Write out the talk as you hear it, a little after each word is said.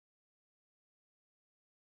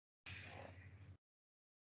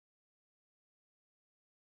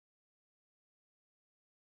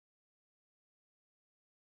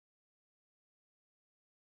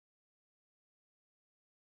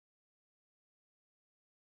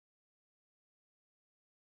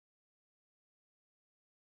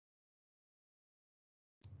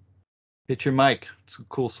Hit your mic. It's a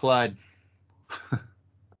cool slide.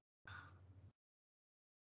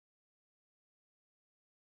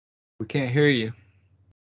 We can't hear you.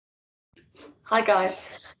 Hi guys.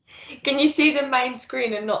 Can you see the main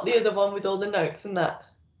screen and not the other one with all the notes and that?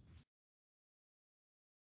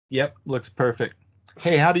 Yep, looks perfect.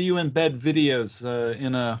 Hey, how do you embed videos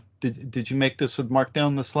in a? Did you make this with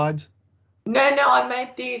Markdown, the slides? No, I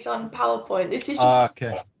made these on PowerPoint. This is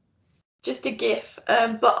just a GIF.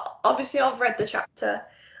 But obviously I've read the chapter,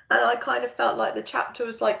 and I kind of felt like the chapter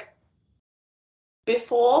was like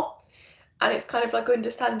before, and it's kind of like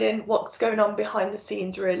understanding what's going on behind the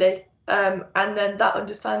scenes, really. And then that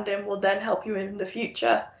understanding will then help you in the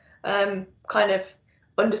future, kind of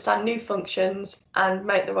understand new functions and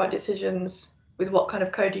make the right decisions with what kind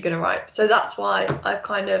of code you're going to write. So that's why I've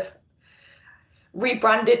kind of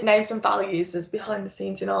rebranded names and values as behind the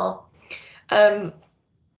scenes in R.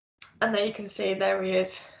 And there you can see there he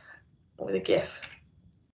is with a GIF.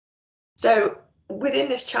 So within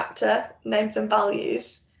this chapter, names and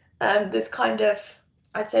values, there's kind of,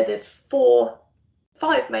 I'd say there's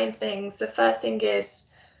five main things. The first thing is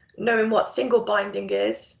knowing what single binding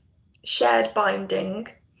is, shared binding,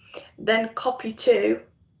 then copy to,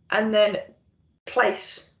 and then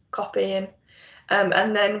place copying.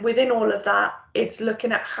 And then within all of that, it's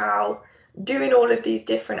looking at how doing all of these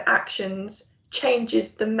different actions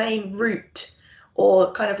changes the main route,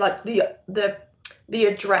 or kind of like the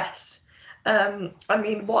address. I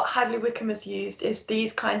mean, what Hadley Wickham has used is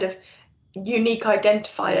these kind of unique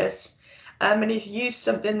identifiers, and he's used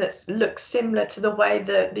something that looks similar to the way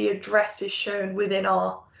that the address is shown within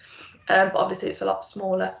R, but obviously it's a lot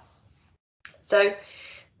smaller. So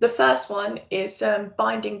the first one is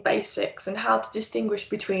binding basics and how to distinguish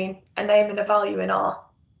between a name and a value in R.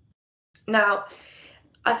 Now,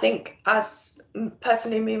 I think as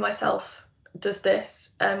personally me myself does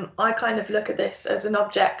this, I kind of look at this as an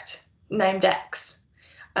object named X.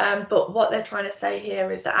 But what they're trying to say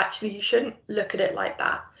here is that actually you shouldn't look at it like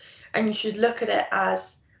that. And you should look at it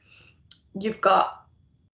as you've got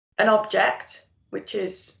an object, which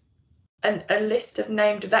is a list of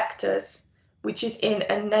named vectors, which is in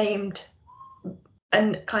a named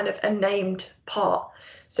and kind of a named part.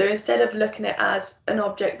 So instead of looking at it as an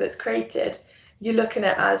object that's created, you're looking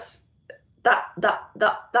at it as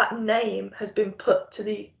that name has been put to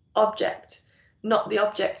the object, not the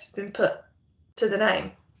object has been put to the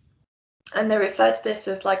name. And they refer to this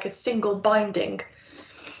as like a single binding.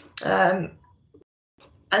 And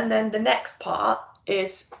then the next part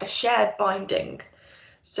is a shared binding.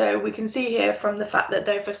 So we can see here from the fact that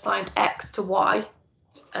they've assigned X to Y,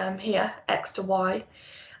 here, X to Y,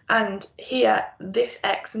 and here this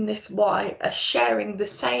X and this Y are sharing the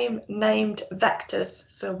same named vectors,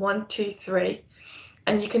 so 1, 2, 3,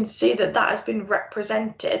 and you can see that that has been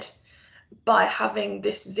represented by having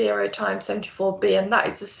this 0 times 74b, and that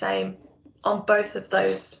is the same on both of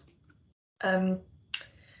those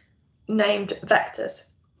named vectors.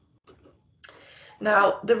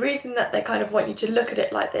 Now, the reason that they kind of want you to look at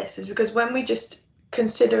it like this is because when we just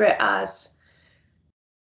consider it as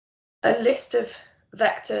a list of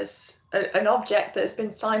vectors, an object that has been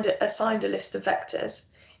assigned a list of vectors,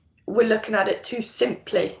 we're looking at it too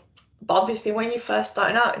simply. But obviously when you're first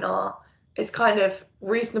starting out in R, it's kind of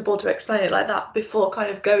reasonable to explain it like that before kind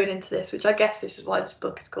of going into this, which I guess this is why this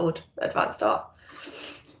book is called Advanced R.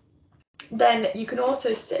 Then you can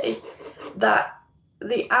also see that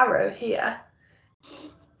the arrow here,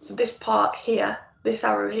 this part here, this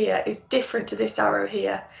arrow here is different to this arrow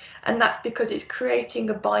here, and that's because it's creating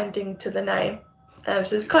a binding to the name. So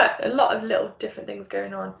there's quite a lot of little different things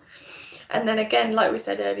going on. And then again, like we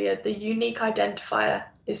said earlier, the unique identifier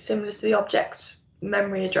is similar to the object's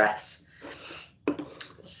memory address.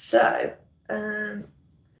 So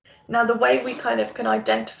now the way we kind of can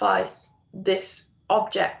identify this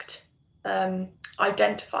object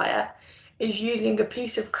identifier is using a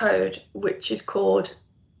piece of code which is called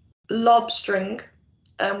lobstring,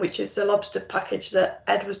 which is the lobster package that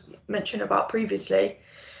Ed was mentioning about previously,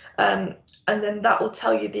 and then that will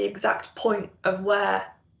tell you the exact point of where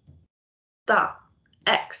that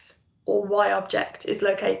X or Y object is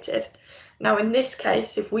located. Now in this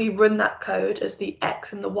case, if we run that code as the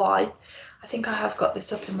X and the Y, I think I have got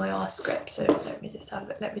this up in my R script, so let me just have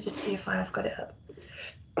it. Let me just see if I have got it up.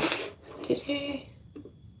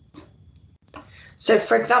 So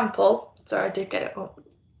for example, sorry, I did get it up.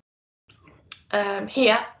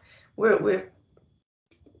 Here we've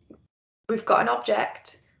got an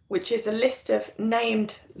object which is a list of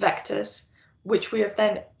named vectors, which we have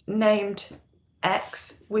then named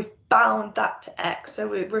X. We've bound that to X, so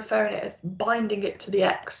we're referring it as binding it to the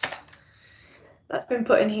X. That's been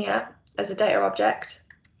put in here. as a data object.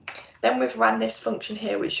 Then we've ran this function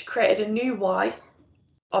here, which created a new y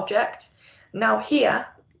object. Now here,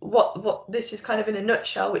 what this is kind of in a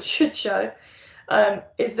nutshell, which should show,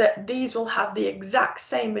 is that these will have the exact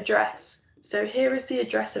same address. So here is the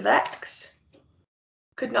address of X.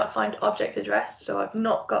 Could not find object address, so I've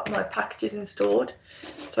not got my packages installed.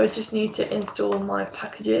 So I just need to install my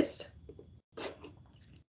packages.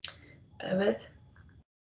 Bear with.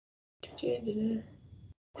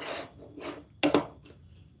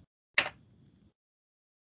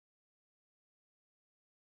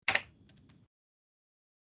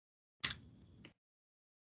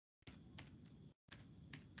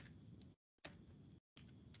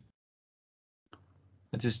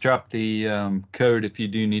 I just dropped the code if you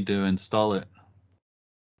do need to install it.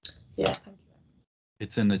 Yeah, thank you.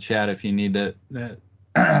 It's in the chat if you need it.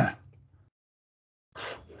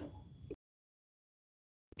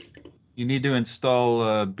 You need to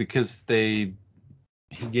install because he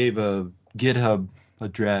gave a GitHub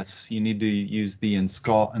address. You need to use the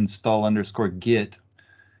install _ git,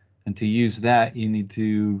 and to use that you need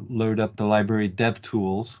to load up the library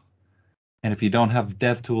DevTools. And if you don't have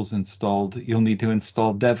DevTools installed, you'll need to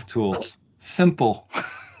install DevTools. Simple.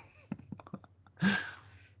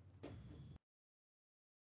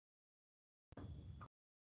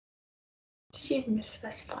 Did you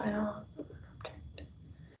misspecify?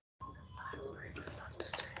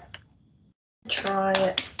 Try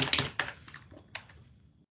it.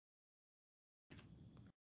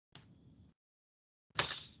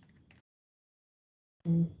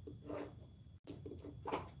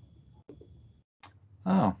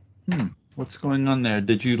 Oh, what's going on there?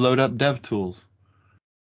 Did you load up DevTools?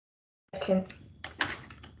 Okay.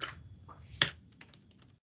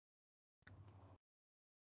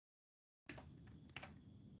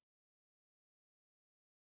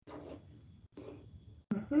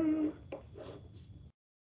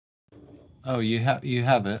 Oh, you have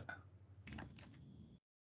it.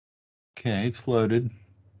 Okay, it's loaded.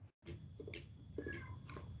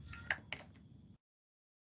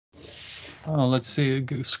 Oh, let's see.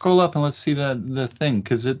 Scroll up and let's see the thing,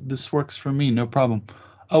 because this works for me, no problem.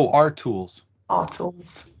 Oh, R tools. R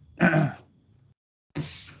tools. Okay,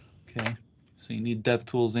 so you need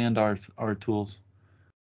DevTools and R tools.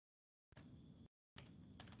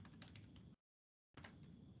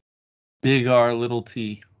 Big R, little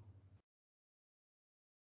T.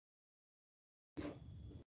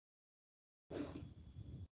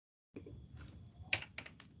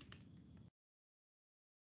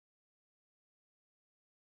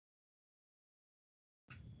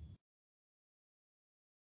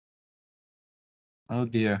 Oh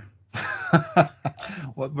dear.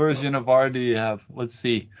 What version of R do you have? Let's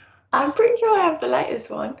see. I'm pretty sure I have the latest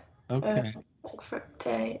one. Okay. For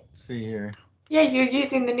update. Let's see here. Yeah, you're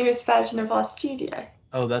using the newest version of our studio.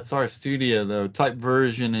 Oh, that's our studio though. Type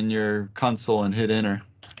version in your console and hit enter.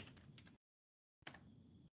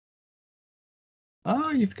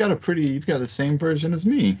 Oh, you've got the same version as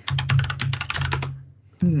me.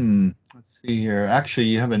 Let's see here. Actually,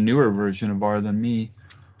 you have a newer version of R than me.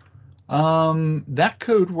 That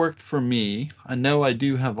code worked for me. I know I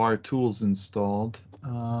do have R tools installed.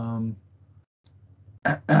 What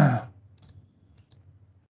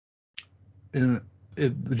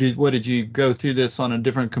did you go through this on a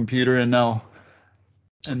different computer and now?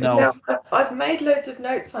 No, I've made loads of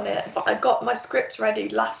notes on it, but I got my scripts ready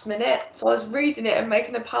last minute. So I was reading it and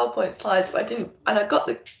making the PowerPoint slides, but I didn't, and I got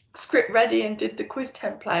the script ready and did the quiz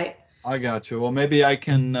template. I got you. Well, maybe I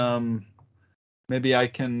can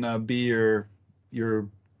be your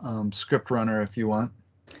script runner if you want.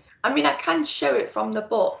 I mean, I can show it from the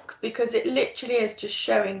book because it literally is just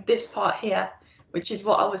showing this part here, which is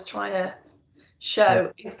what I was trying to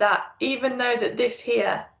show, is that even though that this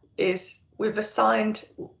here is, we've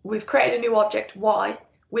created a new object Y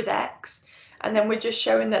with X, and then we're just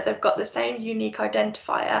showing that they've got the same unique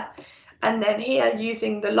identifier. And then here,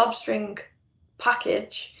 using the lobstring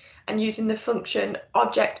package and using the function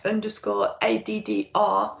object _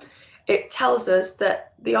 addr, it tells us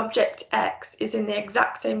that the object X is in the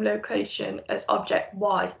exact same location as object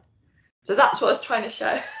Y. So that's what I was trying to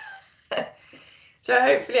show. So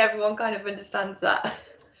hopefully everyone kind of understands that.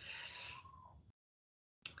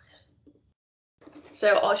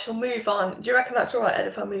 So I shall move on. Do you reckon that's all right, Ed,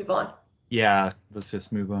 if I move on? Yeah, let's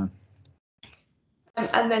just move on.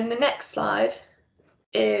 And then the next slide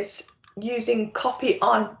is using copy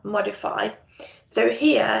on modify. So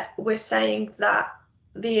here we're saying that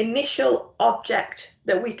the initial object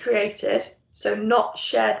that we created, so not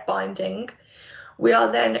shared binding, we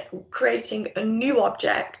are then creating a new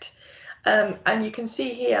object, And you can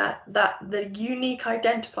see here that the unique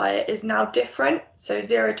identifier is now different. So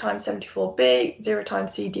 0 times 74b, 0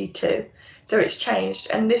 times CD2. So it's changed.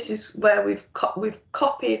 And this is where we've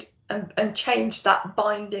copied and changed that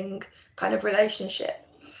binding kind of relationship.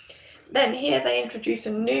 Then here they introduce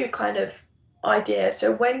a new kind of idea.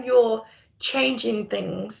 So when you're changing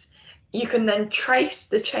things, you can then trace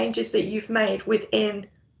the changes that you've made within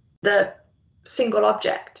the single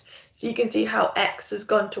object. So you can see how X has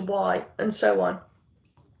gone to Y and so on.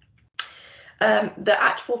 The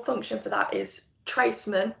actual function for that is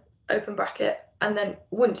traceman, open bracket, and then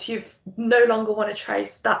once you've no longer want to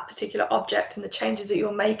trace that particular object and the changes that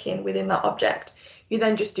you're making within that object, you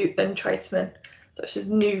then just do untraceman. So it's just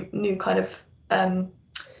new kind of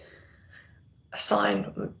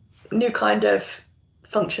assign, new kind of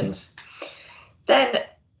functions. Then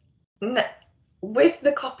with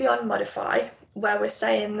the copy on modify, where we're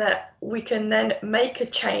saying that we can then make a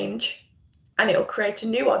change and it will create a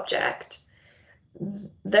new object,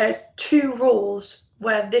 there's two rules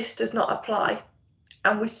where this does not apply.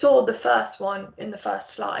 And we saw the first one in the first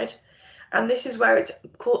slide. And this is where it's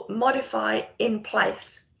called modify in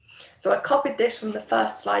place. So I copied this from the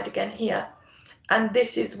first slide again here. And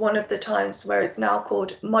this is one of the times where it's now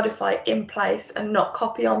called modify in place and not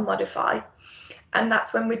copy on modify. And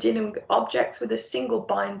that's when we're dealing with objects with a single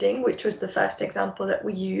binding, which was the first example that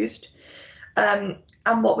we used. And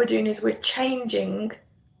what we're doing is we're changing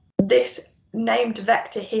this named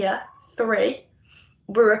vector here, 3,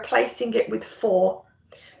 we're replacing it with 4.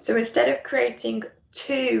 So instead of creating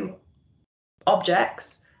 2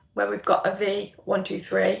 objects where we've got a v, 1, 2,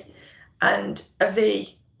 3, and a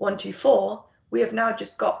v, 1, 2, 4, we have now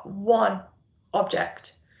just got one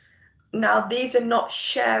object. Now these are not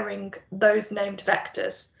sharing those named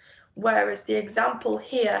vectors, whereas the example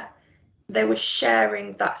here, they were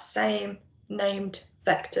sharing that same named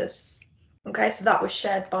vectors. Okay, so that was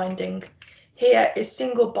shared binding. Here is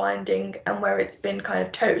single binding, and where it's been kind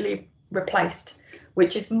of totally replaced,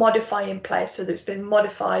 which is modify in place. So there's been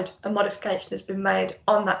modified, a modification has been made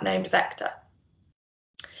on that named vector.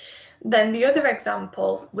 Then the other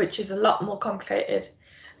example, which is a lot more complicated,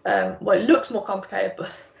 well, it looks more complicated,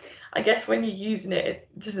 but I guess when you're using it, it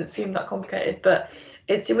doesn't seem that complicated, but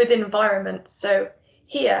it's with environment. So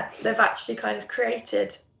here they've actually kind of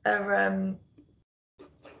created a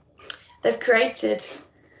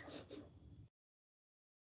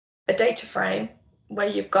data frame where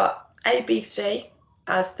you've got A, B, C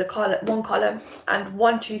as the one column and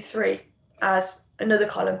 1, 2, 3 as another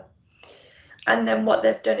column. And then what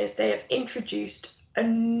they've done is they have introduced a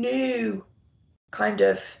new kind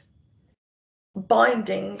of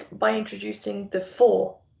binding by introducing the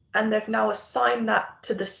 4, and they've now assigned that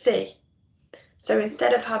to the C. So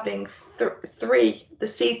instead of having 3, the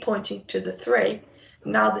C pointing to the 3,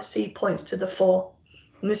 now the C points to the 4.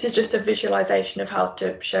 And this is just a visualization of how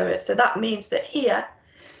to show it. So that means that here,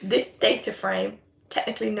 this data frame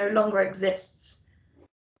technically no longer exists,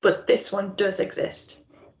 but this one does exist,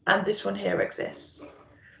 and this one here exists.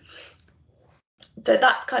 So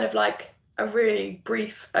that's kind of like a really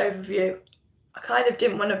brief overview. I kind of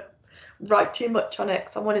didn't want to write too much on it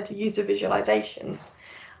because I wanted to use the visualizations.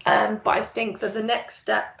 But I think that the next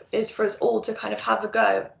step is for us all to kind of have a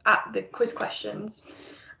go at the quiz questions.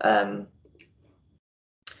 And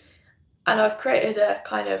I've created a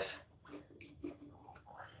kind of,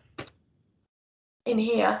 in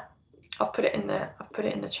here, I've put it in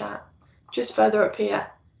the chat. Just further up here,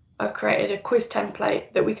 I've created a quiz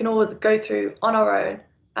template that we can all go through on our own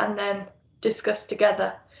and then discuss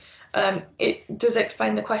together. It does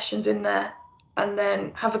explain the questions in there, and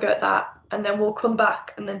then have a go at that, and then we'll come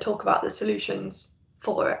back and then talk about the solutions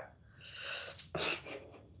for it.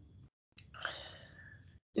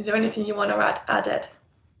 Is there anything you want to add, Ed?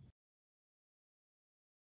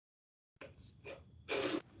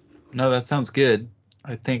 No, that sounds good.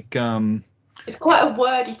 I think it's quite a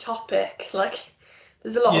wordy topic. Like,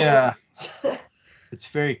 there's a lot of words. It's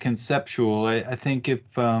very conceptual. I think if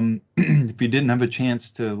if you didn't have a chance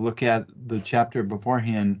to look at the chapter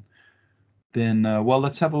beforehand, then well,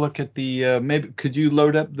 let's have a look at the maybe could you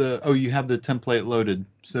load up the you have the template loaded.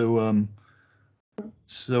 So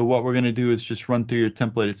so what we're going to do is just run through your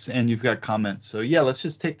template, and you've got comments. So yeah, let's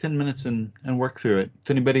just take 10 minutes and work through it. If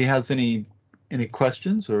anybody has any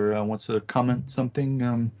questions or wants to comment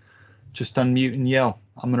something, just unmute and yell.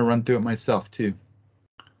 I'm going to run through it myself too.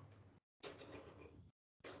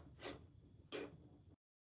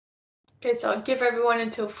 Okay, so I'll give everyone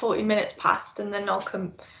until 40 minutes passed, and then I'll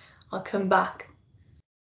come back.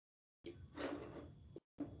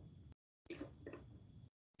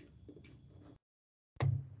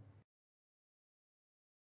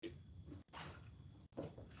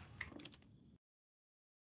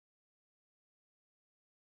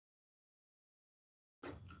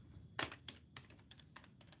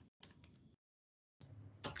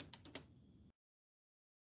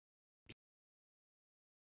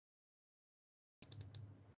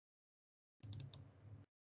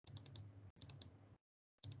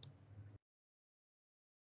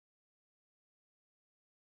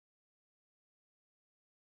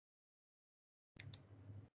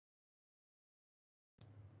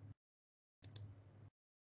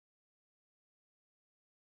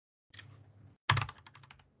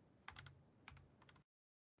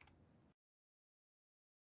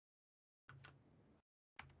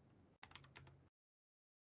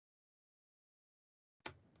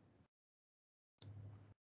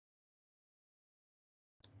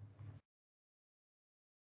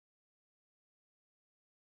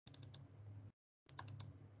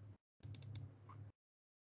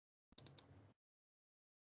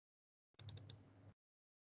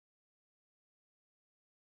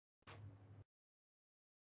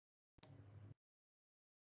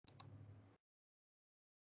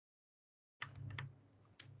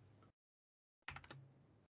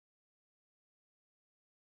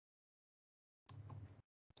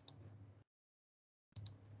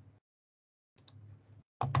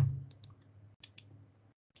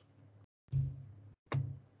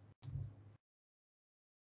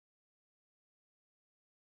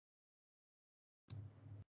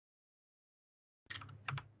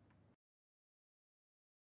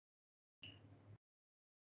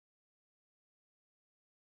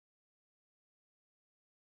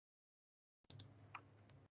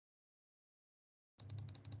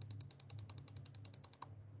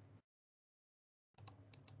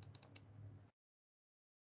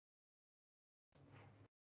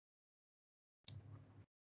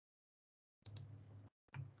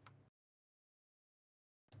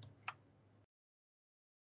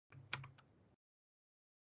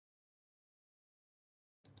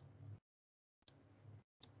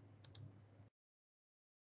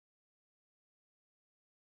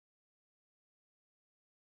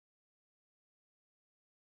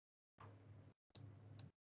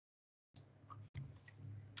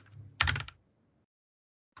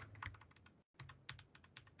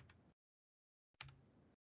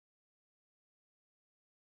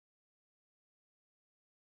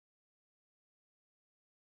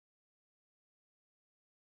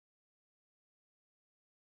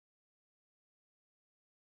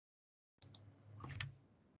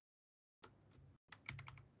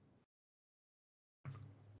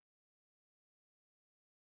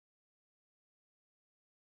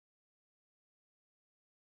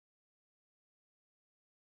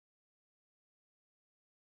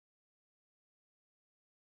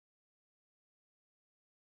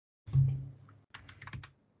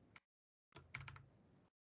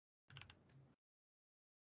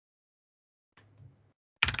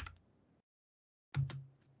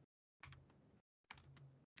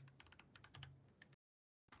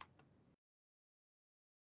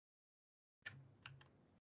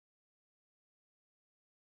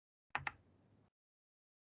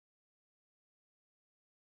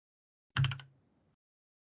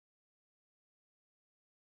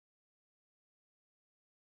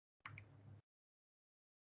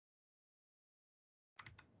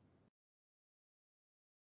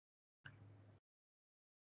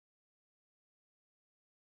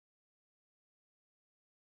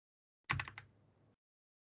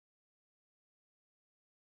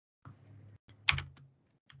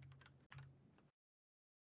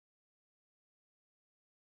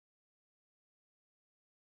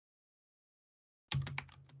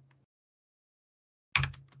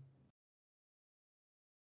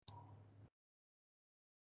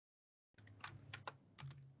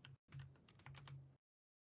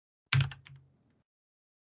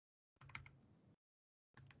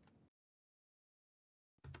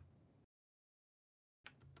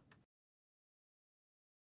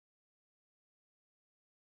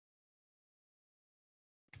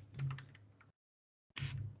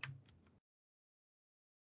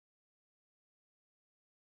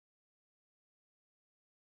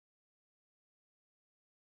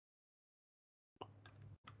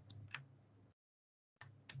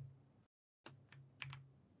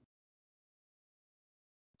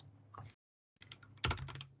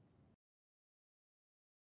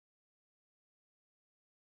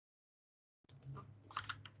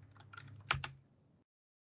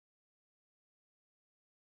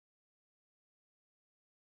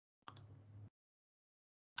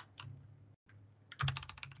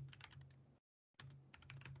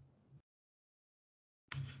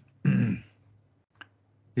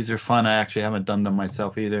 These are fun. I actually haven't done them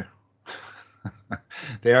myself either.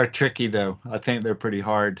 They are tricky though. I think they're pretty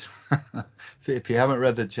hard. See, if you haven't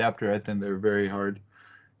read the chapter, I think they're very hard.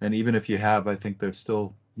 And even if you have, I think they're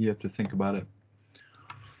still, you have to think about it.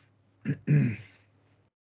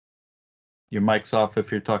 Your mic's off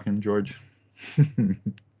if you're talking, George.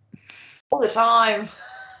 All the time.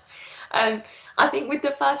 And I think with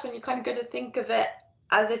the first one, you kind of got to think of it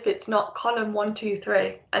as if it's not column 1, 2,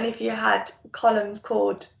 3. And if you had columns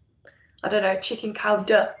called, I don't know, chicken, cow,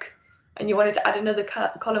 duck, and you wanted to add another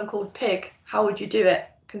column called pig, how would you do it,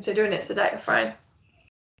 considering it's a data frame?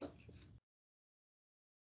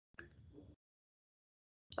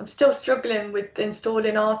 I'm still struggling with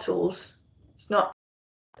installing R tools. It's not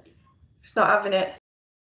having it.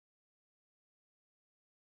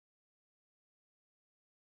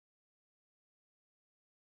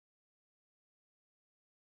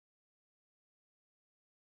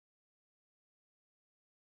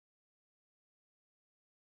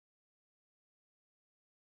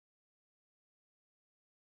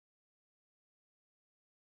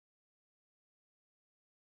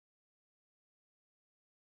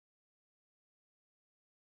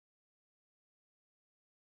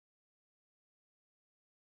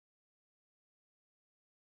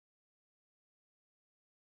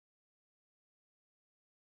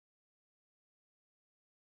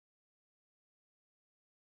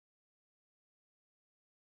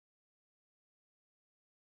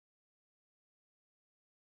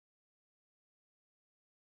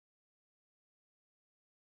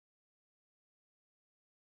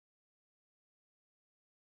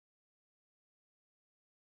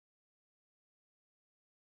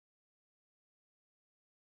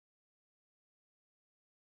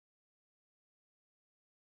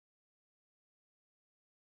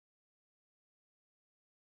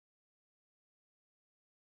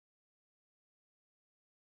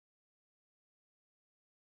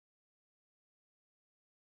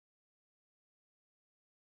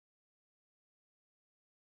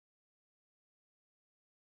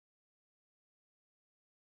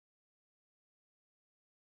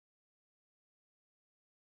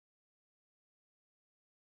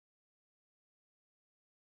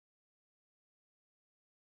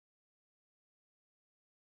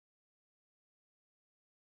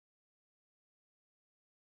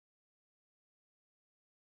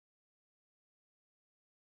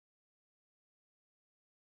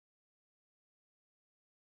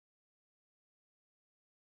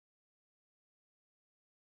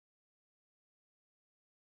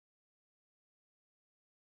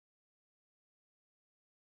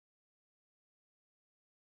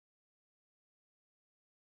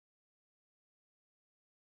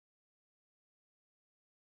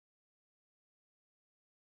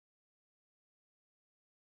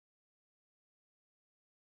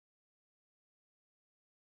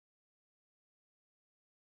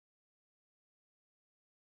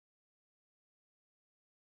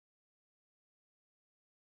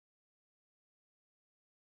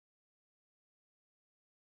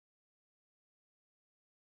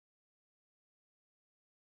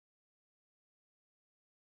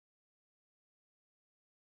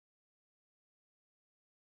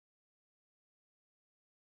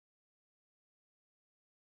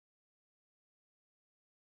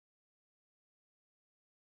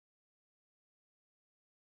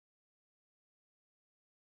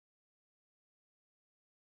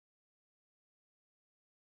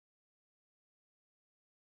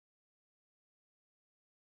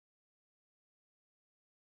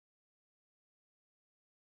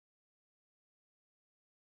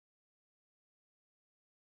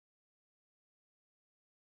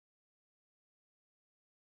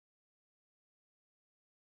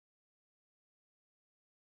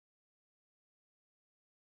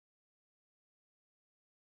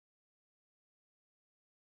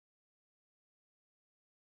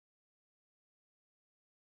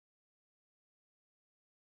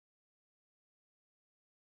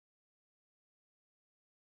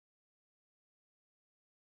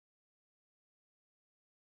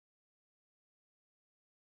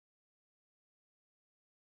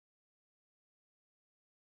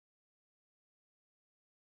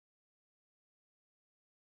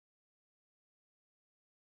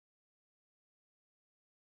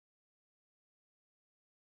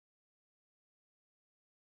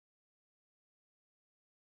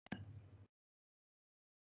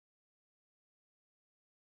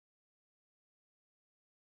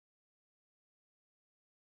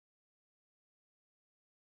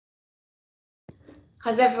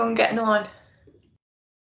 How's everyone getting on?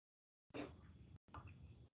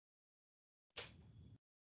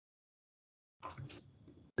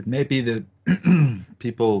 It may be that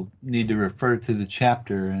people need to refer to the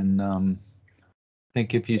chapter, and I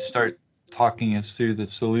think if you start talking us through the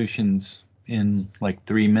solutions in like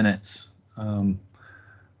 3 minutes,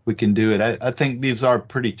 we can do it. I think these are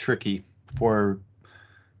pretty tricky for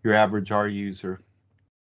your average R user.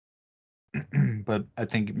 But I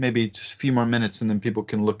think maybe just a few more minutes and then people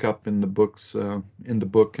can look up in the books, in the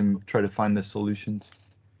book, and try to find the solutions.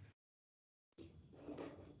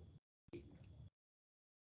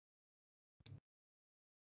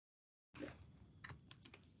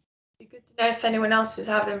 It'd be good to know if anyone else is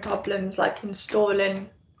having problems like installing,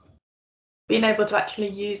 being able to actually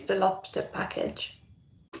use the lobster package.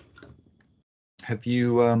 Have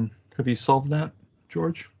you solved that,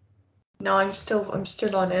 George? No, I'm still on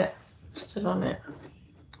it. Still on it.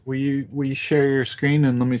 Will you share your screen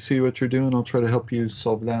and let me see what you're doing? I'll try to help you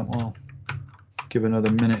solve that. Well, give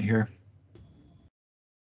another minute here.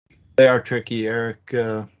 They are tricky, Eric.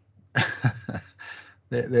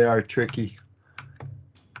 They are tricky.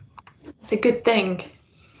 It's a good thing.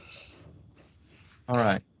 All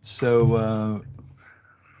right, so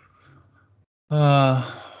let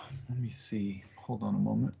me see. Hold on a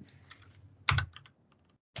moment.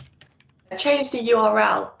 I changed the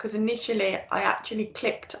URL because initially I actually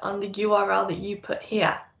clicked on the URL that you put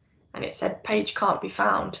here and it said page can't be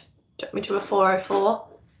found. Took me to a 404.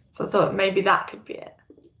 So I thought maybe that could be it.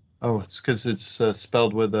 Oh, it's because it's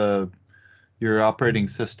spelled with your operating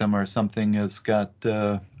system or something has got,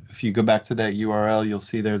 if you go back to that URL, you'll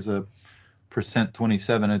see there's a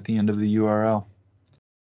 %27 at the end of the URL.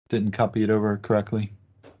 Didn't copy it over correctly.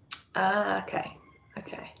 Okay.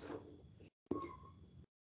 Okay.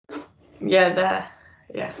 Yeah, there.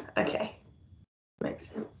 Yeah, okay.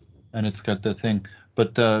 Makes sense. And it's got the thing,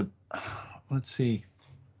 but let's see.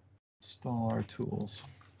 Install our tools.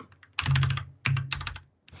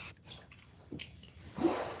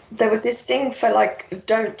 There was this thing for like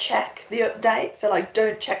don't check the update, so like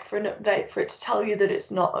don't check for an update for it to tell you that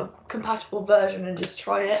it's not a compatible version and just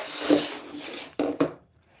try it.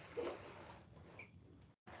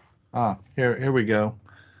 Ah, here we go.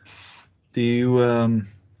 Do you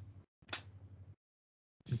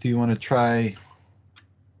want to try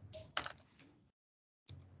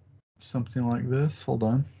something like this? Hold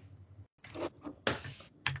on. You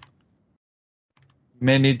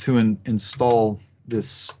may need to install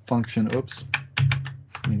this function. Oops,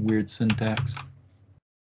 weird syntax.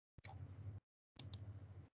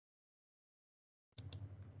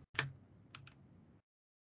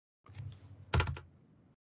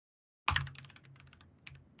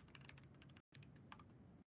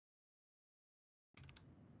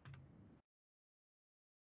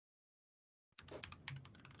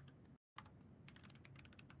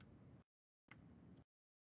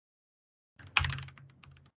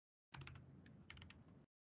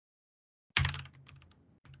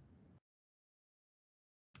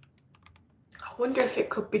 I wonder if it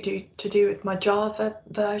could be to do with my Java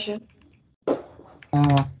version.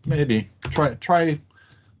 Maybe. Try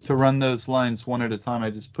to run those lines one at a time. I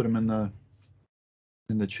just put them in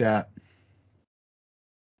the chat.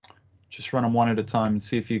 Just run them one at a time and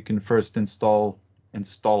see if you can first install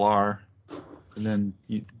R, and then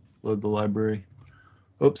you load the library.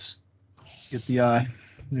 Oops, get the I.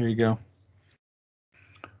 There you go.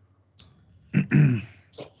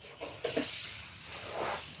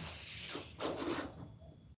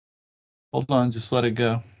 Hold on, just let it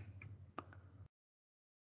go.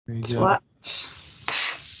 There you go. What?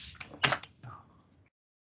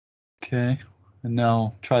 Okay, and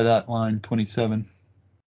now try that line 27.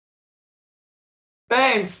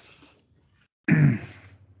 Boom.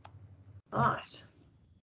 Nice.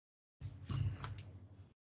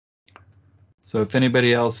 So if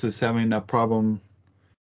anybody else is having that problem,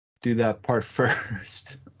 do that part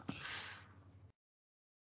first.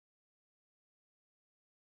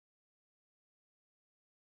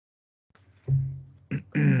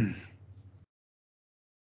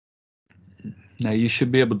 Now you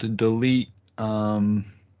should be able to delete 29,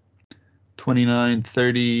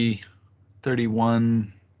 30,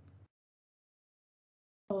 31.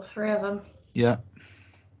 All three of them. Yeah.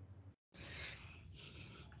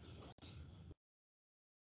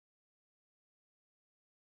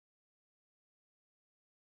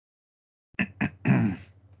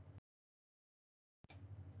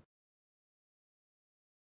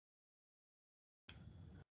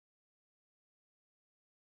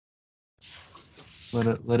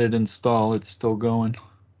 Let it install. It's still going.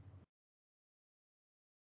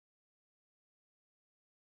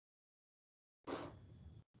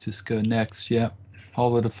 Just go next. Yep.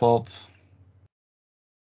 All the defaults.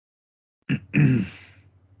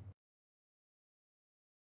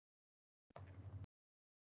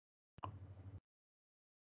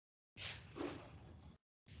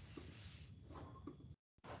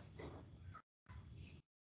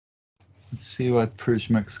 Let's see what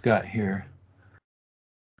Prismac's got here.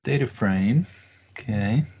 Data frame.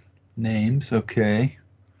 Okay. Names. Okay.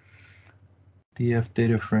 DF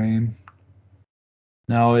data frame.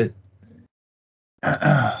 Now it.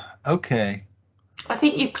 Okay. I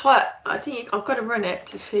think I've got to run it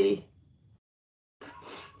to see.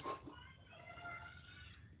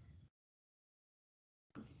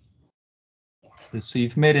 So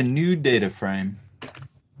you've made a new data frame.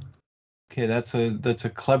 Okay, that's a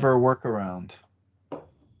clever workaround. But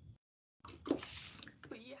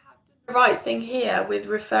you have the right thing here with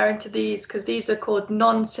referring to these, because these are called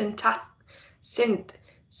non-syntactic.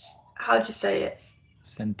 How do you say it?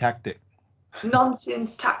 Syntactic.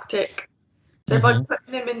 Non-syntactic. So by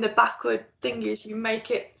putting them in the backward thingies, you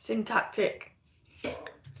make it syntactic.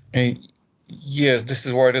 Yes, this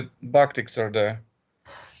is why the backticks are there.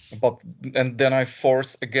 But and then I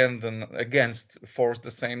force force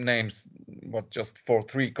the same names, but just for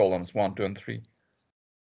 3 columns, 1, 2, and 3.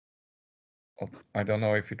 I don't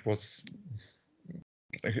know if it's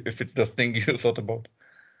the thing you thought about.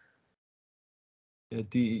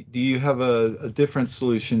 Do you have a different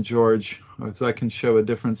solution, George? So I can show a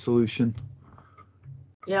different solution.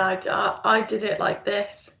 Yeah, I did it like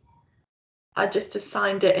this. I just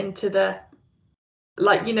assigned it into the,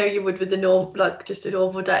 like, you know, you would with the norm, like just a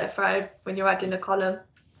normal data frame when you're adding a column.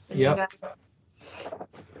 Yep.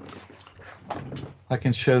 I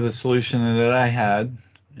can show the solution that I had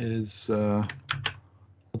is, I'll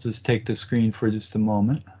just take the screen for just a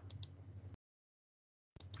moment.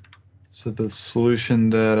 So the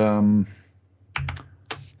solution that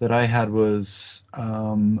I had was,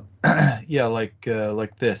 yeah, like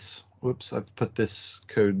this. Whoops, I've put this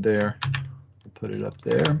code there. I'll put it up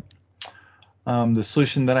there. The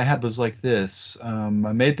solution that I had was like this. I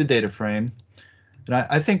made the data frame, and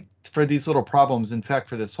I think for these little problems, in fact,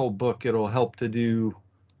 for this whole book, it'll help to do.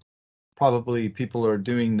 Probably people are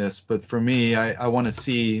doing this, but for me, I want to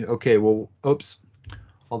see. Okay, well, oops.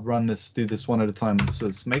 I'll do this one at a time. So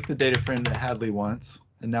let's make the data frame that Hadley wants,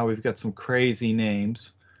 and now we've got some crazy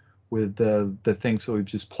names with the things that we've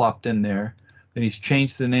just plopped in there. Then he's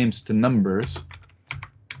changed the names to numbers.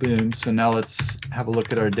 Boom. So now let's have a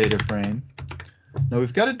look at our data frame. Now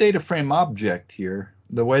we've got a data frame object here.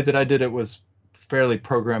 The way that I did it was fairly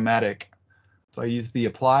programmatic. So I used the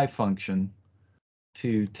apply function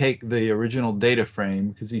to take the original data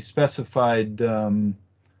frame because he specified only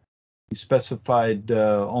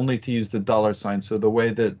to use the $sign. So the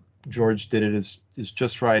way that George did it is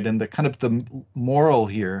just right. And the kind of the moral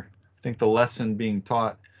here, I think the lesson being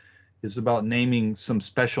taught is about naming some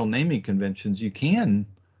special naming conventions. You can,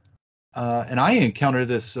 and I encounter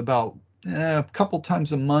this about a couple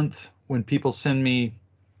times a month when people send me,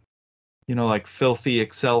 you know, like filthy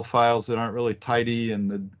Excel files that aren't really tidy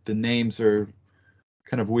and the names are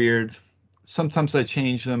kind of weird. Sometimes I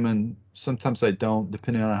change them and sometimes I don't,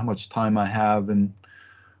 depending on how much time I have and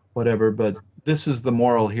whatever. But this is the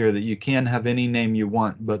moral here, that you can have any name you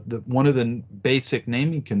want, but one of the basic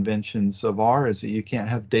naming conventions of R is that you can't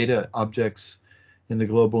have data objects in the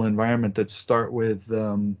global environment that start with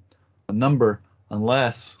a number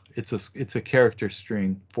unless it's a character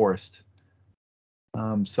string forced.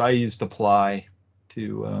 So I used apply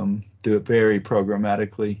to do it very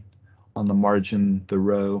programmatically on the margin, the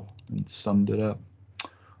row, and summed it up.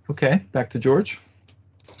 Okay, back to George.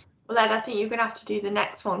 Well, then I think you're gonna have to do the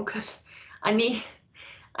next one because I need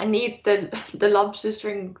the lobster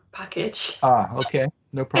string package. Okay,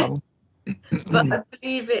 no problem. But I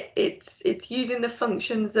believe it's using the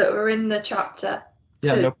functions that were in the chapter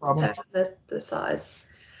Yeah, to no problem. determine the size.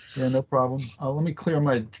 Yeah, no problem. Let me clear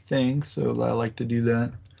my thing, so I like to do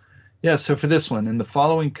that. Yeah, so for this one, in the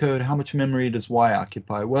following code, how much memory does Y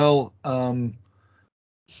occupy? Well,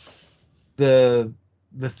 the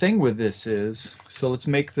thing with this is, so let's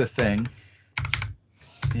make the thing,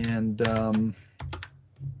 and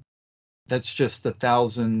that's just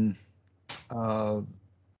 1,000 or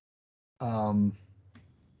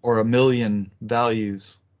 1,000,000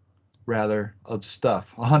 values, rather, of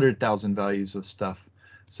stuff, 100,000 values of stuff.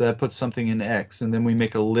 So that puts something in X, and then we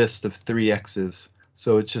make a list of 3 X's.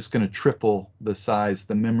 So it's just going to triple the size,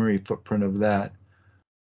 the memory footprint of that.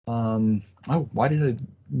 Oh, why did I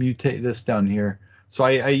mutate this down here? So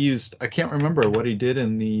I can't remember what he did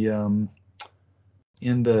in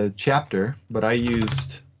the chapter, but I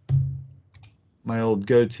used my old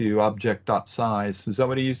go-to object.size. Is that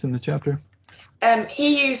what he used in the chapter?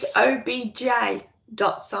 He used obj.size.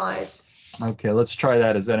 Okay, let's try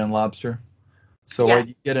that. Is that in Lobster? So yes.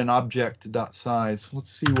 you get an object.size.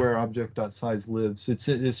 Let's see where object.size lives.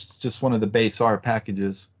 It's just one of the base R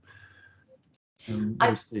packages. And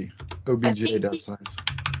let's see, obj.size.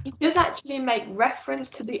 He does actually make reference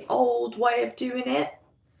to the old way of doing it.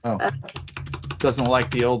 Oh, doesn't like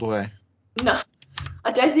the old way. No,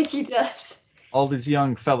 I don't think he does. All these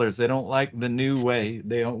young fellers, they don't like the new way.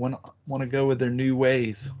 They don't want to go with their new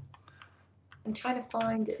ways. I'm trying to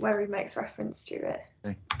find it where he makes reference to it.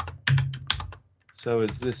 Okay. So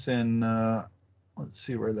is this in, let's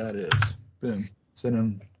see where that is. Boom. Is it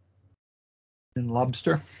in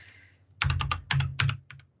lobster?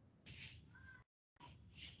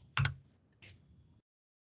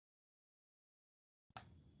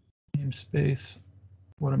 Namespace.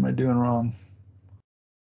 What am I doing wrong?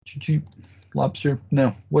 Cheap lobster.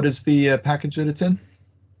 No. What is the package that it's in?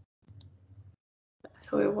 I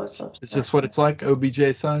thought it was lobster. Is this what it's like?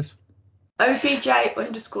 OBJ size?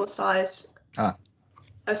 OBJ_size. Ah.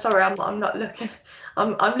 Oh, sorry, I'm not looking.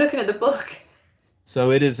 I'm looking at the book.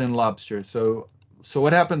 So it is in lobster. So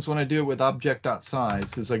what happens when I do it with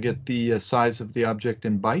object.size is I get the size of the object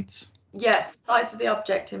in bytes. Yeah, size of the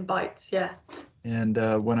object in bytes. Yeah. And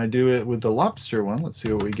when I do it with the lobster one, let's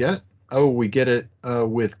see what we get. Oh, we get it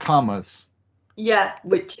with commas. Yeah,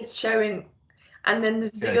 which is showing, and then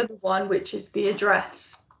there's Okay. the other one, which is the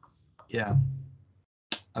address. Yeah.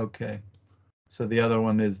 Okay. So the other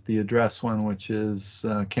one is the address one, which is,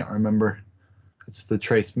 can't remember. It's the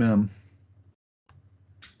trace mem.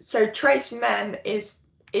 So trace mem is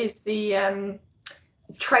the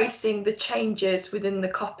tracing the changes within the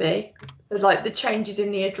copy. So like the changes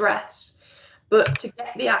in the address. But to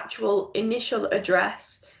get the actual initial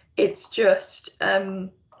address, it's just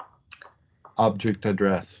Object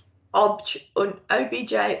address.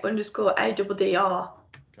 obj_addr.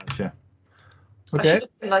 Gotcha. I Okay. should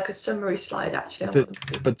have done like a summary slide actually.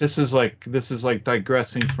 But this is like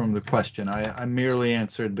digressing from the question. I merely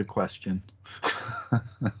answered the question.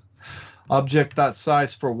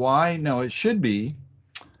 Object.size for y? No, it should be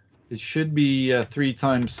 3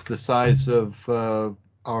 times the size of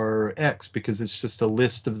our x, because it's just a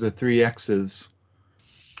list of the 3 x's.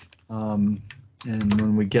 And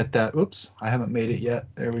when we get that, oops, I haven't made it yet.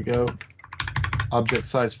 There we go. Object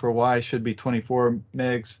size for y should be 24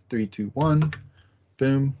 megs, 321.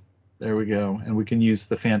 Boom. There we go. And we can use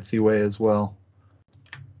the fancy way as well.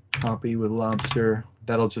 Copy with lobster.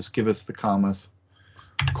 That'll just give us the commas.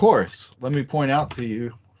 Of course, let me point out to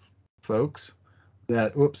you, folks,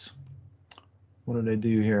 that, oops, what did I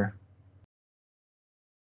do here?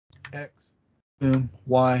 X, boom,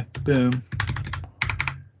 Y, boom.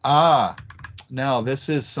 Ah, now this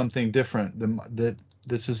is something different.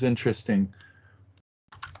 This is interesting.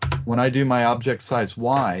 When I do my object size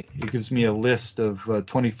Y, it gives me a list of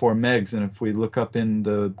 24 megs. And if we look up in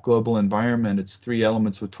the global environment, it's 3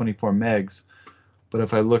 elements with 24 megs. But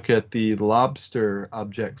if I look at the lobster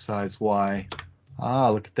object size Y,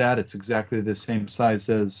 look at that. It's exactly the same size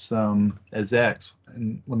as X.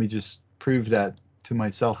 And let me just prove that to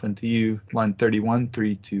myself and to you. Line 31,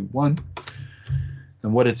 3, 2, 1.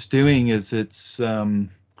 And what it's doing is it's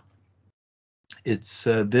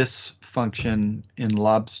this function in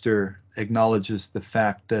lobster acknowledges the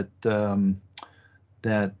fact that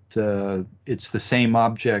it's the same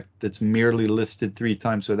object that's merely listed 3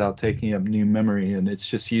 times without taking up new memory, and it's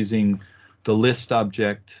just using the list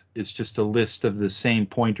object. It's just a list of the same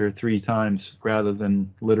pointer 3 times rather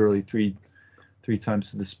than literally three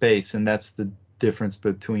times the space, and that's the difference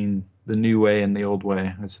between the new way and the old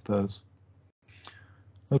way, I suppose.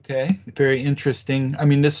 Okay, very interesting. I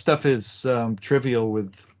mean, this stuff is trivial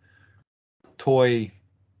with toy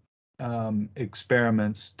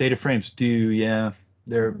experiments. Data frames do, yeah,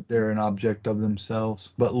 they're an object of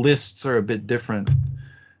themselves, but lists are a bit different.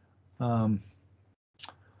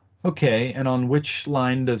 Okay, and on which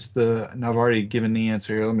line does and I've already given the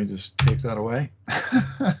answer here. Let me just take that away.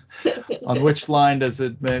 On which line does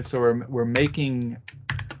it? So we're making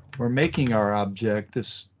our object.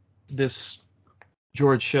 This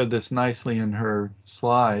George showed this nicely in her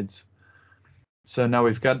slides. So now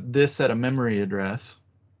we've got this at a memory address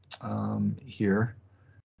here,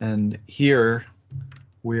 and here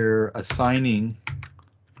we're assigning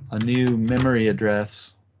a new memory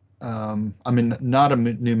address. I mean, not a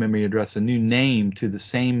new memory address, a new name to the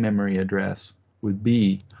same memory address with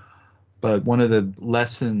B. But one of the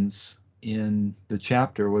lessons in the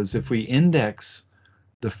chapter was if we index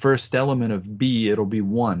the first element of B, it'll be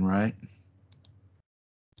 1, right?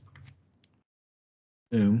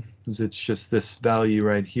 Because it's just this value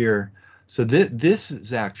right here. So this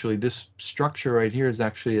structure right here is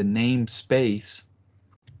actually a namespace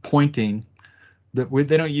pointing.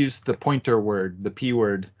 They don't use the pointer word, the P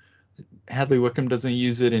word. Hadley Wickham doesn't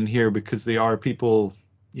use it in here because the R people,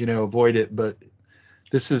 avoid it. But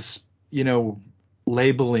this is,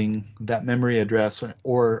 labeling that memory address,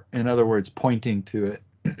 or in other words, pointing to it.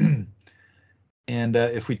 And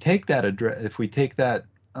if we take that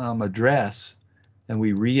address and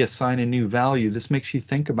we reassign a new value, this makes you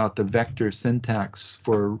think about the vector syntax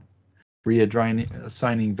for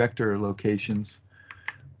reassigning vector locations.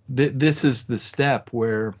 This is the step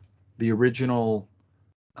where the original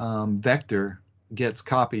vector gets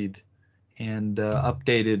copied and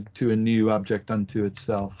updated to a new object unto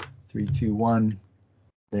itself. 3, 2, 1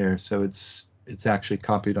 there. So it's actually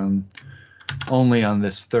copied on only on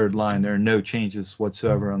this third line. There are no changes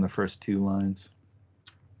whatsoever on the first 2 lines.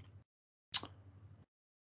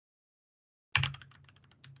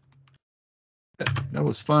 That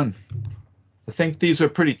was fun. I think these are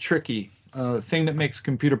pretty tricky. The thing that makes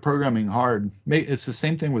computer programming hard, it's the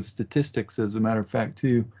same thing with statistics, as a matter of fact,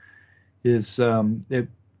 too, is it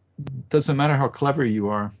doesn't matter how clever you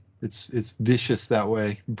are. It's vicious that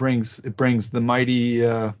way. It brings the mighty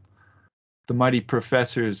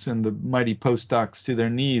professors and the mighty postdocs to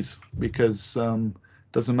their knees, because it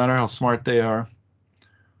doesn't matter how smart they are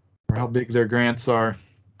or how big their grants are.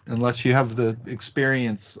 Unless you have the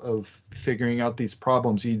experience of figuring out these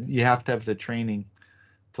problems, you have to have the training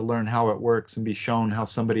to learn how it works and be shown how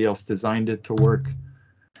somebody else designed it to work.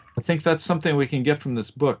 I think that's something we can get from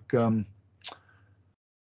this book.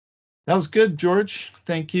 That was good, George.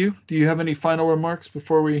 Thank you. Do you have any final remarks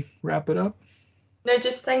before we wrap it up? No,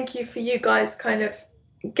 just thank you for you guys kind of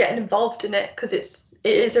getting involved in it, because it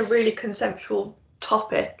is a really conceptual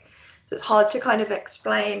topic. So it's hard to kind of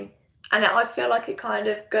explain. And I feel like it kind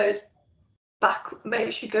of goes back,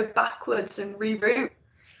 makes you go backwards and reroute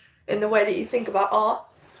in the way that you think about art.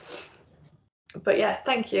 But yeah,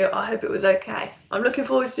 thank you. I hope it was okay. I'm looking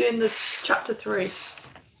forward to doing the chapter 3.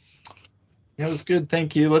 Yeah, it was good.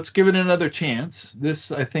 Thank you. Let's give it another chance.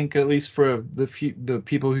 This, I think, at least for the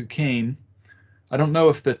people who came, I don't know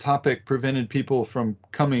if the topic prevented people from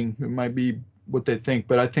coming. It might be what they think,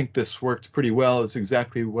 but I think this worked pretty well. It's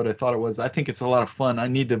exactly what I thought it was. I think it's a lot of fun. I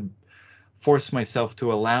need to force myself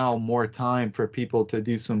to allow more time for people to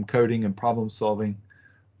do some coding and problem solving.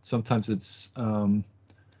 Sometimes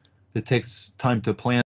it takes time to plan